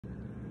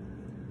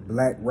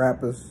Black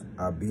rappers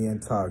are being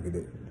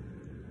targeted.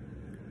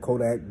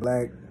 Kodak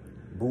Black,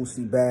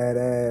 Boosie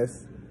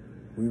Badass.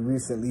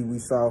 We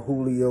saw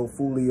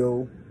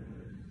Foolio.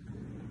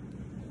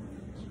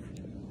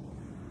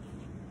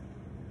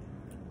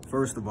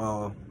 First of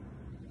all,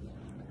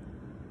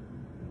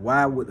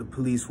 why would the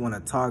police want to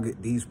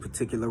target these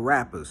particular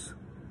rappers?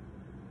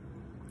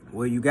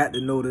 Well, you got to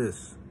know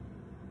this.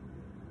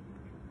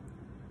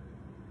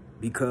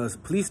 Because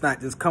police not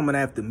just coming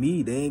after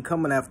me. They ain't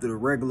coming after the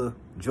regular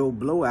Joe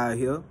Blow out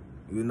here.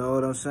 You know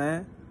what I'm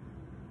saying?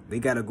 They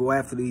got to go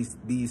after these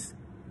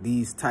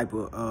type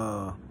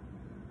of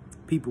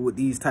people with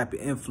these type of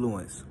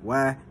influence.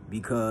 Why?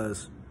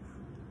 Because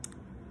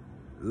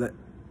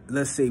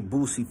let's say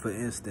Boosie, for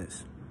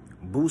instance.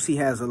 Boosie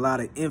has a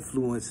lot of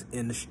influence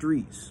in the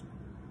streets.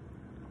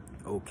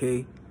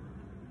 Okay?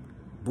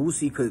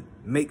 Boosie could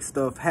make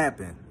stuff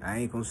happen. I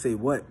ain't gonna say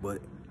what,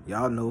 but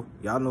y'all know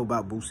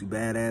about Boosie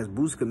Badass.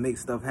 Boosie could make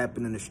stuff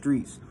happen in the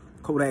streets.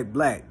 Kodak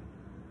Black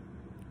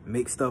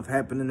make stuff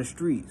happen in the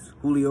streets.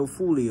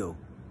 Foolio.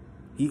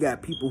 He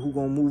got people who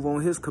gonna move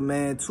on his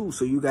command too.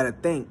 So you gotta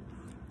think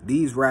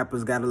these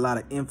rappers got a lot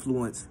of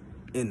influence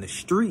in the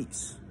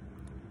streets.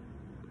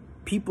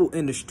 People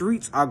in the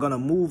streets are gonna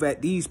move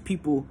at these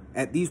people,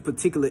 at these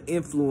particular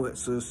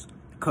influencers'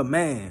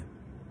 command.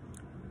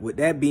 With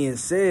that being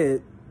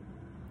said,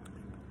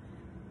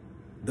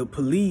 the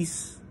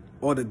police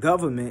or the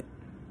government,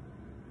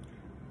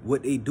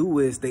 what they do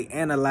is they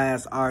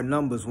analyze our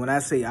numbers. When I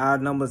say our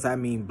numbers, I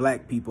mean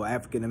black people,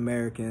 African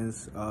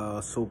Americans,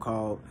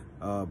 so-called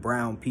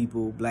brown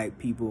people, black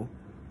people,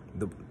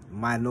 the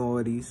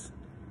minorities.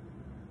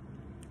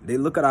 They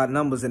look at our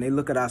numbers and they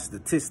look at our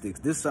statistics.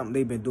 This is something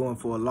they've been doing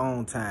for a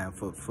long time,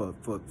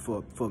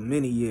 for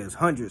many years,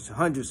 hundreds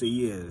of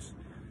years.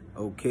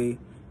 Okay,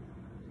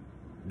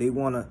 they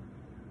wanna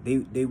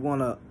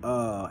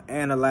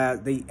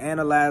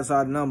analyze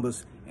our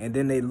numbers, and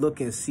then they look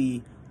and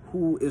see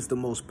who is the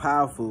most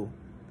powerful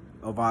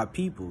of our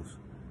peoples.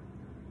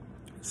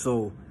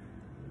 So,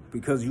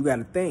 because you got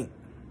to think,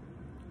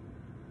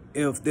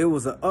 if there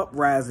was an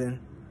uprising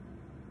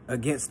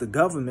against the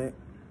government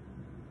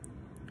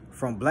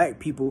from black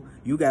people,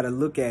 you got to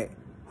look at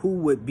who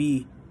would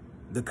be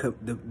the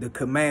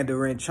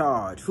commander in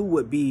charge, who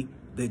would be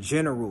the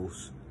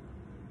generals.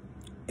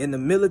 In the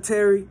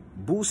military,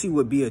 Boosie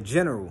would be a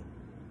general.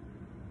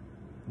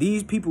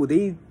 These people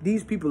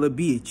would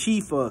be a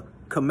chief of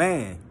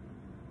command.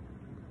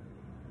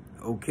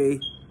 Okay?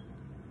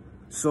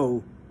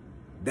 So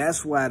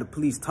that's why the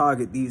police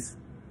target these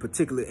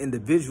particular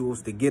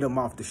individuals, to get them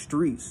off the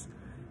streets,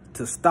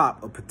 to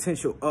stop a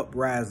potential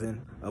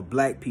uprising of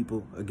black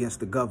people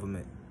against the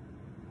government.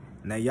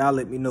 Now, y'all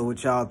let me know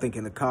what y'all think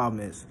in the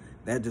comments.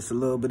 That's just a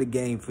little bit of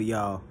game for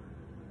y'all.